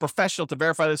a professional to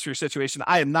verify this for your situation.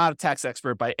 I am not a tax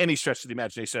expert by any stretch of the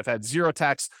imagination. I've had zero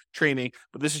tax training,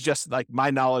 but this is just like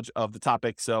my knowledge of the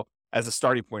topic. So as a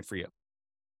starting point for you.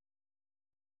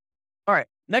 All right.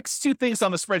 Next two things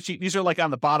on the spreadsheet. These are like on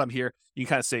the bottom here. You can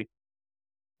kind of see.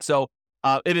 So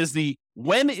it is the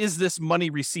when is this money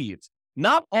received?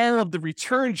 Not all of the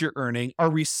returns you're earning are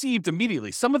received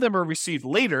immediately. Some of them are received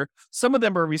later. Some of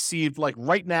them are received like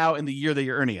right now in the year that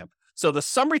you're earning them. So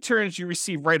some returns you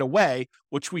receive right away,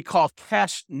 which we call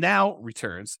cash now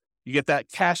returns. You get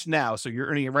that cash now, so you're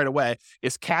earning it right away,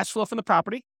 is cash flow from the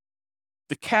property.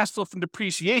 The cash flow from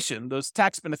depreciation, those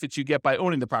tax benefits you get by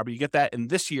owning the property, you get that in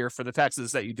this year for the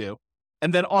taxes that you do.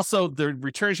 And then also the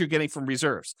returns you're getting from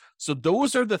reserves. So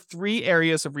those are the three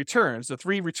areas of returns, the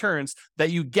three returns that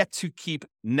you get to keep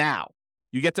now.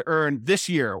 You get to earn this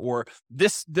year or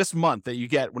this month that you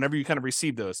get whenever you kind of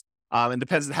receive those. It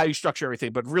depends on how you structure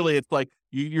everything, but really it's like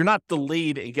you're not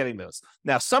delayed in getting those.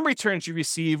 Now, some returns you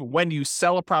receive when you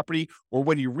sell a property or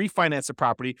when you refinance a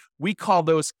property, we call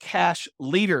those cash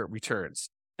later returns.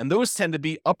 And those tend to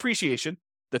be appreciation,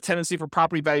 the tendency for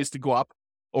property values to go up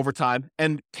over time,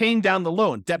 and paying down the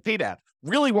loan, debt pay down.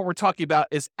 Really what we're talking about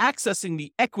is accessing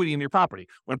the equity in your property.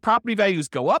 When property values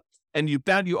go up and you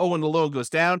owe and the loan goes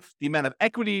down, the amount of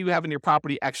equity you have in your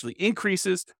property actually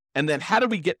increases. And then how do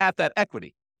we get at that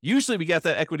equity? Usually we get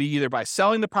that equity either by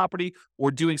selling the property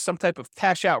or doing some type of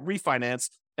cash out refinance.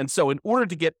 And so in order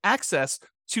to get access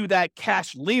to that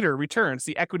cash later returns,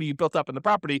 the equity you built up in the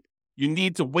property, you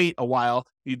need to wait a while.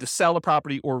 You need to sell the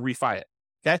property or refi it.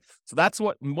 Okay. So that's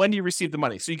when you receive the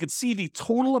money. So you can see the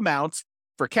total amount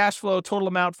for cash flow, total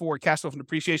amount for cash flow from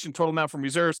depreciation, total amount from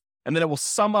reserves. And then it will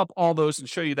sum up all those and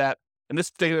show you that in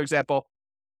this particular example,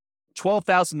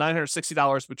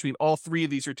 $12,960 between all three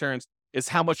of these returns is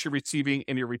how much you're receiving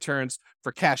in your returns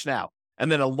for cash now.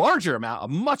 And then a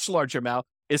much larger amount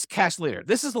is cash later.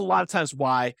 This is a lot of times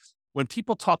why when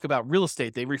people talk about real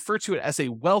estate, they refer to it as a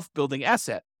wealth building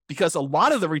asset because a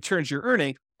lot of the returns you're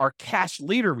earning are cash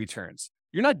later returns.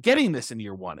 You're not getting this in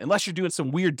year one unless you're doing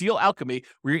some weird deal alchemy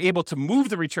where you're able to move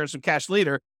the returns from cash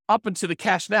later up into the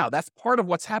cash now. That's part of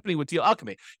what's happening with deal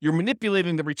alchemy. You're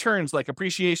manipulating the returns like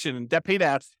appreciation and debt paid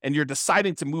out, and you're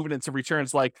deciding to move it into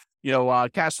returns like,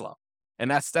 cash flow. And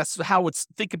that's how it's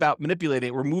think about manipulating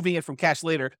it. We're moving it from cash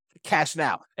later to cash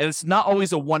now. And it's not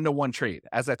always a one-to-one trade,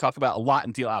 as I talk about a lot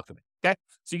in deal alchemy. Okay.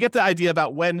 So you get the idea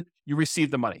about when you receive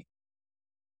the money.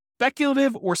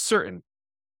 Speculative or certain.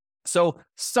 So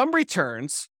some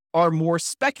returns are more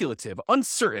speculative,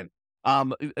 uncertain,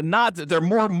 they're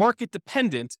more market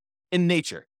dependent in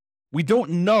nature. We don't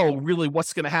know really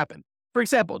what's going to happen. For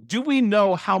example, do we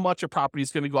know how much a property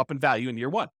is going to go up in value in year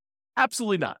one?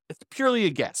 Absolutely not. It's purely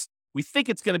a guess. We think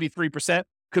it's going to be 3%,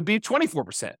 could be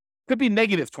 24%, could be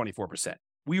negative 24%.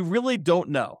 We really don't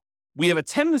know. We have a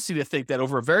tendency to think that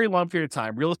over a very long period of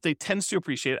time, real estate tends to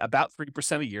appreciate about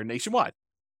 3% a year nationwide.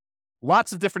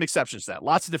 Lots of different exceptions to that,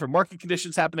 lots of different market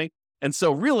conditions happening. And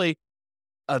so really,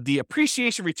 the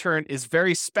appreciation return is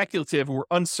very speculative or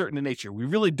uncertain in nature. We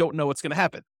really don't know what's going to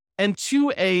happen. And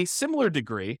to a similar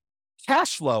degree,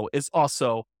 cash flow is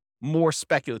also more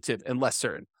speculative and less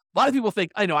certain. A lot of people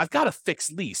think, I've got a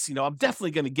fixed lease. I'm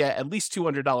definitely going to get at least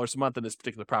 $200 a month in this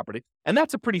particular property. And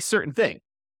that's a pretty certain thing.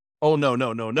 Oh, no.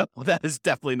 That is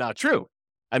definitely not true.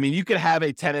 I mean, you could have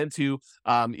a tenant who,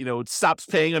 stops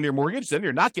paying on your mortgage, then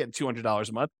you're not getting $200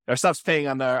 a month, or stops paying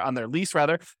on their lease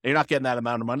rather, and you're not getting that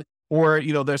amount of money. Or,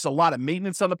 there's a lot of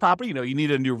maintenance on the property. You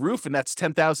need a new roof and that's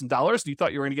 $10,000 and you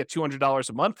thought you were going to get $200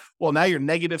 a month. Well, now you're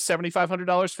negative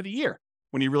 $7,500 for the year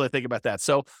when you really think about that.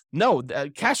 So no,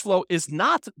 cash flow is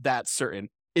not that certain.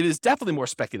 It is definitely more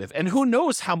speculative. And who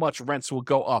knows how much rents will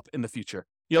go up in the future.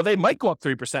 They might go up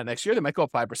 3% next year. They might go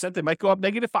up 5%. They might go up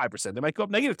negative 5%. They might go up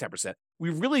negative 10%. We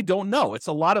really don't know. It's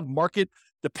a lot of market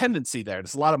dependency there.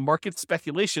 There's a lot of market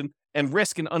speculation and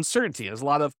risk and uncertainty. There's a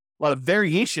lot of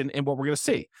variation in what we're going to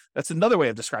see. That's another way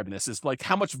of describing this is like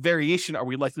how much variation are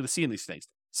we likely to see in these things?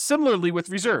 Similarly with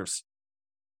reserves.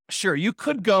 Sure, you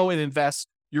could go and invest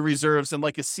your reserves in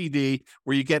like a CD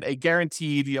where you get a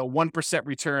guaranteed 1%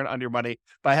 return on your money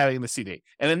by having the CD.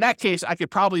 And in that case, I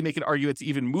could probably make an argument to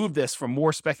even move this from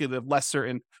more speculative, less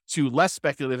certain to less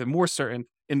speculative and more certain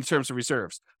in terms of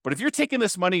reserves. But if you're taking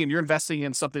this money and you're investing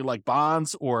in something like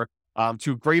bonds or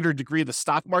to a greater degree the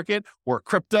stock market or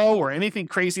crypto or anything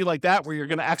crazy like that, where you're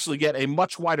going to actually get a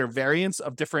much wider variance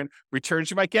of different returns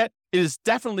you might get, it is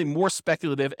definitely more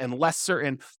speculative and less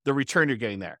certain the return you're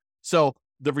getting there. So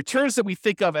the returns that we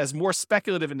think of as more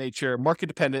speculative in nature, market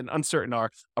dependent, and uncertain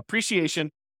are appreciation,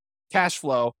 cash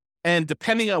flow, and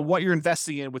depending on what you're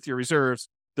investing in with your reserves,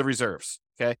 the reserves.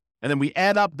 Okay. And then we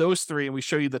add up those three and we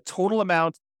show you the total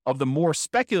amount of the more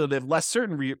speculative, less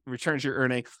certain returns you're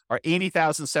earning are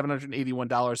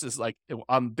 $80,781 is like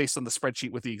based on the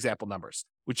spreadsheet with the example numbers,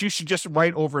 which you should just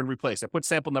write over and replace. I put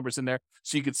sample numbers in there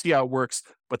so you can see how it works,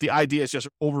 but the idea is just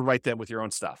overwrite them with your own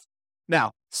stuff.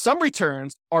 Now, some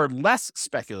returns are less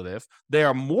speculative. They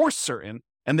are more certain,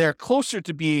 and they're closer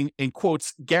to being, in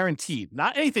quotes, guaranteed.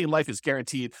 Not anything in life is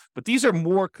guaranteed, but these are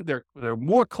they're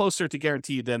more closer to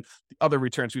guaranteed than the other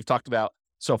returns we've talked about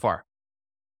so far.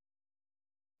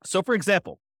 So, for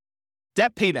example,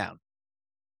 debt pay down.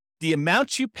 The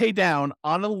amount you pay down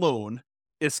on a loan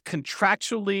is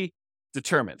contractually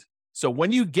determined. So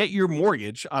when you get your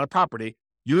mortgage on a property,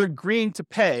 you're agreeing to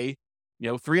pay,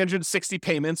 360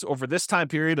 payments over this time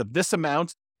period of this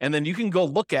amount. And then you can go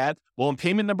look at, well, in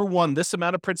payment number 1, this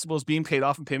amount of principal is being paid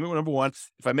off in payment number 1.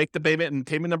 If I make the payment in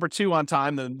payment number 2 on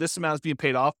time, then this amount is being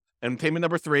paid off and payment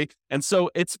number 3. And so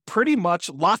it's pretty much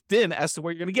locked in as to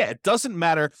what you're going to get. It doesn't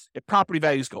matter if property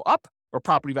values go up or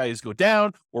property values go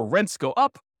down or rents go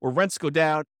up or rents go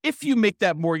down. If you make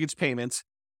that mortgage payment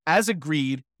as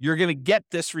agreed, you're going to get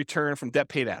this return from debt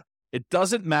pay down. It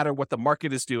doesn't matter what the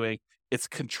market is doing. It's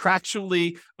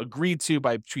contractually agreed to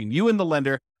between you and the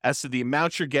lender as to the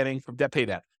amount you're getting from debt pay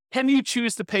down. Can you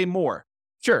choose to pay more?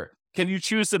 Sure. Can you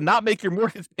choose to not make your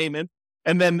mortgage payment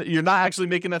and then you're not actually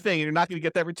making a thing and you're not going to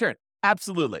get that return?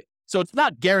 Absolutely. So it's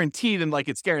not guaranteed and like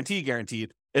it's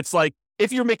guaranteed. It's like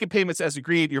if you're making payments as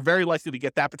agreed, you're very likely to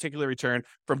get that particular return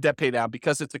from debt pay down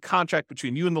because it's a contract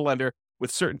between you and the lender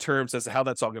with certain terms as to how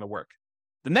that's all going to work.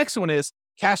 The next one is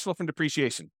cash flow from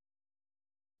depreciation.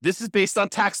 This is based on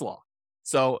tax law.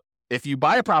 So if you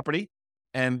buy a property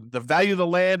and the value of the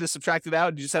land is subtracted out,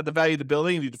 and you just have the value of the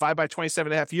building and you divide by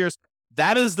 27 and a half years,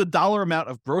 that is the dollar amount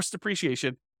of gross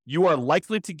depreciation you are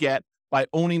likely to get by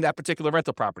owning that particular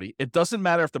rental property. It doesn't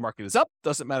matter if the market is up,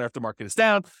 doesn't matter if the market is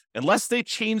down, unless they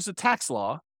change the tax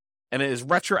law and it is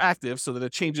retroactive so that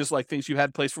it changes like things you had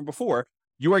in place from before,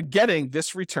 you are getting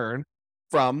this return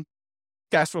from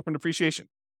cash flow from depreciation.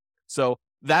 So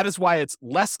that is why it's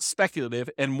less speculative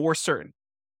and more certain.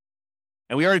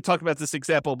 And we already talked about this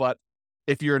example, but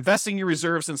if you're investing your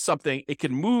reserves in something, it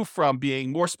can move from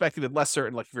being more speculative, less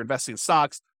certain, like if you're investing in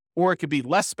stocks, or it could be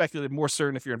less speculative, more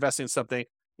certain if you're investing in something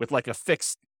with like a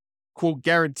fixed, quote,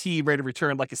 guaranteed rate of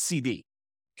return, like a CD.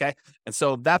 Okay. And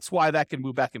so that's why that can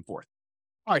move back and forth.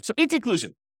 All right. So in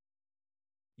conclusion,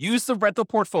 use the rental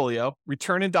portfolio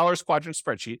return in dollars quadrant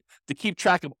spreadsheet to keep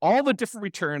track of all the different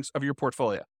returns of your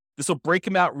portfolio. This will break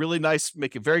them out really nice,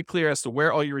 make it very clear as to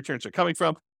where all your returns are coming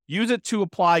from. Use it to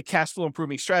apply cash flow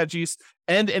improving strategies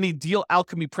and any deal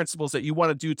alchemy principles that you want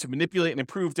to do to manipulate and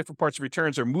improve different parts of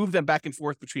returns or move them back and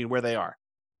forth between where they are.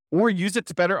 Or use it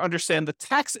to better understand the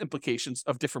tax implications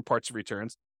of different parts of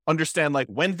returns, understand like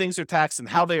when things are taxed and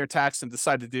how they are taxed, and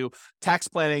decide to do tax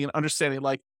planning and understanding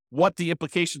like what the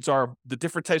implications are of the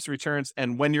different types of returns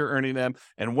and when you're earning them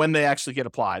and when they actually get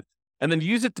applied. And then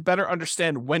use it to better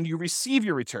understand when you receive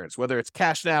your returns, whether it's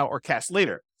cash now or cash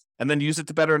later. And then use it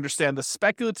to better understand the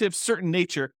speculative, certain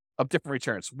nature of different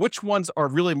returns. Which ones are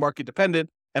really market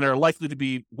dependent and are likely to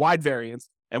be wide variance,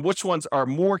 and which ones are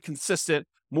more consistent,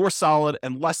 more solid,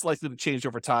 and less likely to change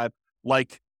over time,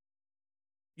 like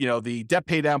the debt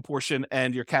pay down portion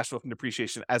and your cash flow from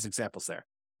depreciation as examples there.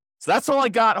 So that's all I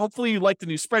got. Hopefully you like the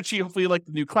new spreadsheet. Hopefully you like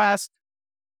the new class.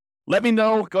 Let me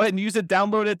know. Go ahead and use it,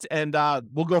 download it, and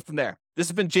we'll go from there. This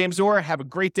has been James Orr. Have a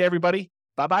great day, everybody.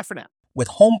 Bye-bye for now. With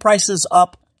home prices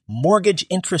up, mortgage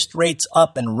interest rates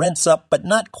up, and rents up, but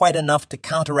not quite enough to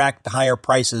counteract the higher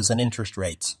prices and interest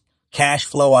rates. Cash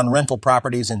flow on rental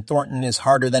properties in Thornton is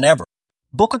harder than ever.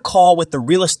 Book a call with the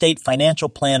Real Estate Financial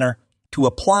Planner to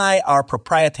apply our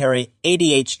proprietary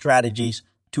 88 strategies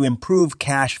to improve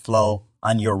cash flow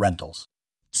on your rentals.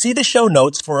 See the show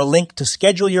notes for a link to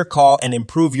schedule your call and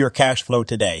improve your cash flow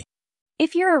today.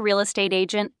 If you're a real estate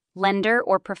agent, lender,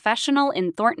 or professional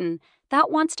in Thornton that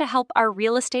wants to help our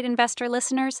real estate investor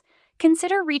listeners,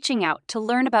 consider reaching out to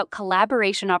learn about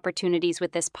collaboration opportunities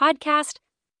with this podcast.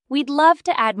 We'd love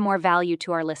to add more value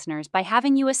to our listeners by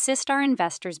having you assist our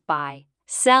investors buy,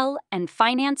 sell, and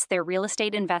finance their real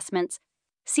estate investments.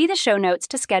 See the show notes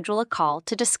to schedule a call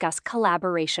to discuss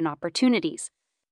collaboration opportunities.